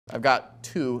I've got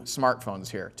 2 smartphones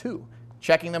here, 2.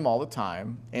 Checking them all the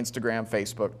time, Instagram,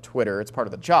 Facebook, Twitter, it's part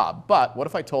of the job. But what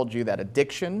if I told you that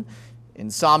addiction,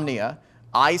 insomnia,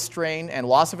 eye strain, and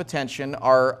loss of attention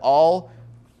are all,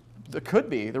 that could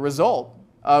be the result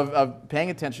of paying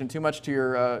attention too much to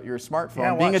your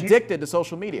smartphone, being addicted to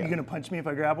social media. You gonna punch me if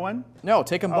I grab one? No,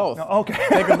 take them both. No, okay.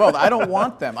 Take them both. I don't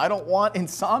want them. I don't want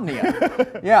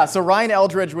insomnia. Yeah, so Ryan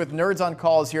Eldridge with Nerds on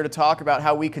Call is here to talk about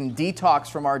how we can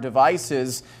detox from our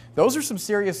devices. Those are some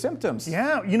serious symptoms.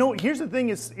 Yeah, you know, here's the thing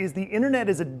is the internet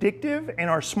is addictive and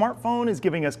our smartphone is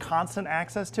giving us constant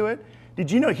access to it. Did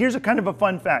you know, here's a kind of a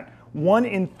fun fact. 1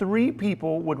 in 3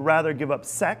 people would rather give up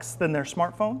sex than their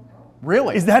smartphone.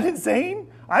 Really? Is that insane?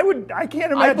 I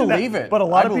can't imagine I believe that, it. but a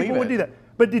lot of believe people would do that.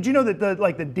 But did you know that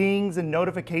the dings and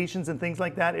notifications and things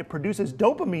like that, it produces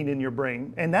dopamine in your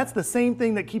brain, and that's the same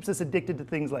thing that keeps us addicted to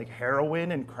things like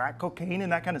heroin and crack cocaine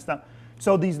and that kind of stuff.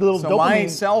 So these little dopamine my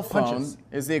cell phone punches.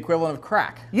 is the equivalent of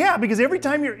crack. Yeah, because every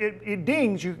time it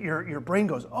dings, your brain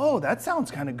goes, oh, that sounds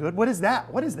kind of good. What is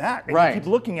that? What is that? And right. You keep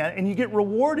looking at it, and you get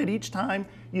rewarded each time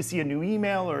you see a new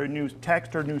email or a new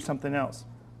text or a new something else.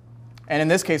 And in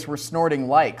this case, we're snorting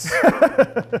likes.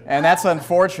 And that's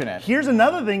unfortunate. Here's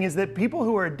another thing is that people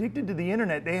who are addicted to the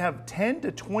internet, they have 10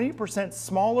 to 20%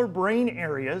 smaller brain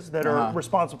areas that are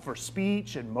responsible for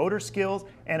speech and motor skills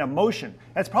and emotion.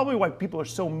 That's probably why people are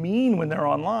so mean when they're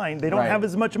online. They don't have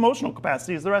as much emotional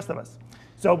capacity as the rest of us.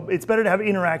 So it's better to have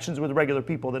interactions with regular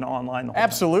people than online the whole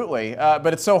Absolutely.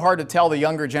 But it's so hard to tell the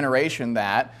younger generation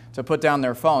that, to put down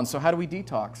their phones. So how do we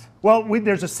detox? Well,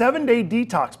 there's a 7-day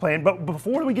detox plan, but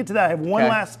before we get to that, I have one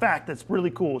last fact that's really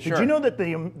cool. Did you know that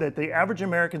the average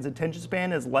American's attention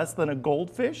span is less than a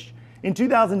goldfish? In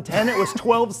 2010, it was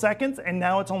 12 seconds, and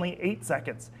now it's only 8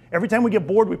 seconds. Every time we get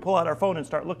bored, we pull out our phone and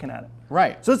start looking at it.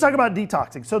 Right. So let's talk about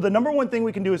detoxing. So the number one thing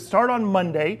we can do is start on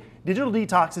Monday. Digital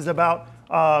detox is about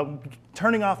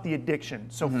turning off the addiction.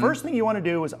 So first thing you want to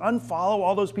do is unfollow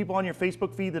all those people on your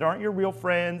Facebook feed that aren't your real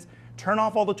friends. Turn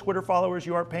off all the Twitter followers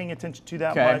you aren't paying attention to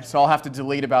that much. So I'll have to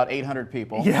delete about 800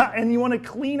 people. Yeah, and you want to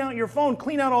clean out your phone.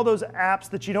 Clean out all those apps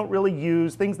that you don't really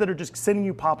use, things that are just sending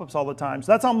you pop-ups all the time.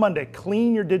 So that's on Monday.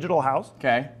 Clean your digital house.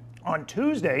 Okay. On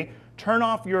Tuesday, turn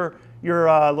off your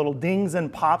little dings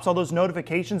and pops, all those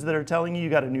notifications that are telling you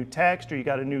got a new text or you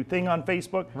got a new thing on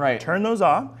Facebook. Right. Turn those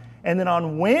off. And then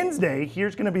on Wednesday,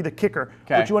 here's going to be the kicker.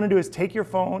 What you want to do is take your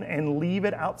phone and leave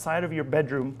it outside of your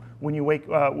bedroom when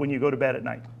you go to bed at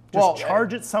night. Just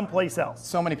charge it someplace else.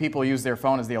 So many people use their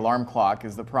phone as the alarm clock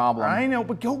is the problem. I know,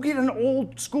 but go get an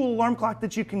old school alarm clock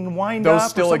that you can wind up. Those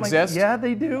still exist? Yeah,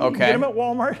 they do. Okay. Get them at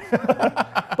Walmart.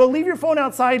 But leave your phone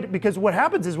outside, because what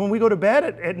happens is when we go to bed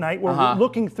at night, we're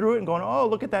looking through it and going, oh,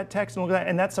 look at that text and look at that,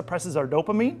 and that suppresses our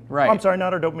dopamine. Right. I'm sorry,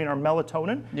 not our dopamine, our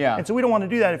melatonin. Yeah. And so we don't want to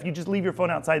do that if you just leave your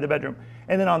phone outside the bedroom.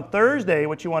 And then on Thursday,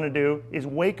 what you want to do is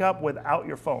wake up without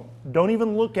your phone. Don't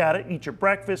even look at it, eat your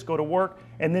breakfast, go to work,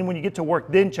 and then when you get to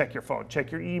work, then check your phone.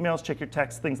 Check your emails, check your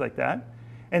texts, things like that.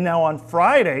 And now on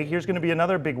Friday, here's going to be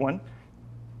another big one.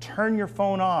 Turn your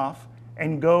phone off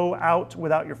and go out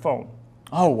without your phone.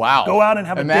 Oh, wow. Go out and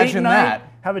have a date night.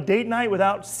 That. Have a date night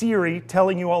without Siri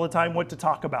telling you all the time what to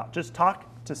talk about. Just talk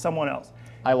to someone else.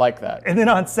 I like that. And then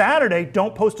on Saturday,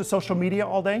 don't post to social media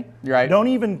all day. Right. Don't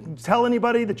even tell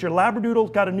anybody that your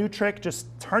Labradoodle's got a new trick. Just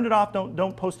turn it off.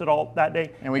 Don't post it all that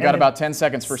day. And we got about 10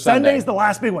 seconds for Sunday. Sunday's the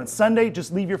last big one. Sunday,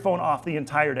 just leave your phone off the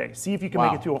entire day. See if you can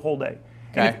make it through a whole day.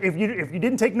 Okay. And if you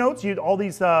didn't take notes, all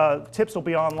these tips will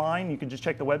be online. You can just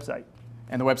check the website.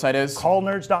 And the website is?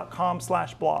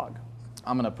 Callnerds.com/blog.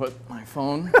 I'm going to put my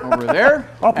phone over there.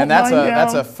 And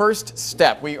that's a first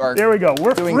step. We are there we go.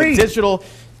 We're doing free. The digital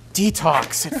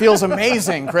detox. It feels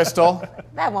amazing, Crystal.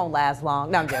 That won't last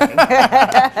long. No, I'm joking.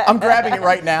 I'm grabbing it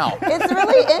right now. It's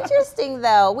really interesting,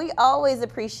 though. We always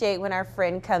appreciate when our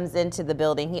friend comes into the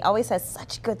building. He always has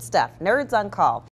such good stuff. Nerds on Call.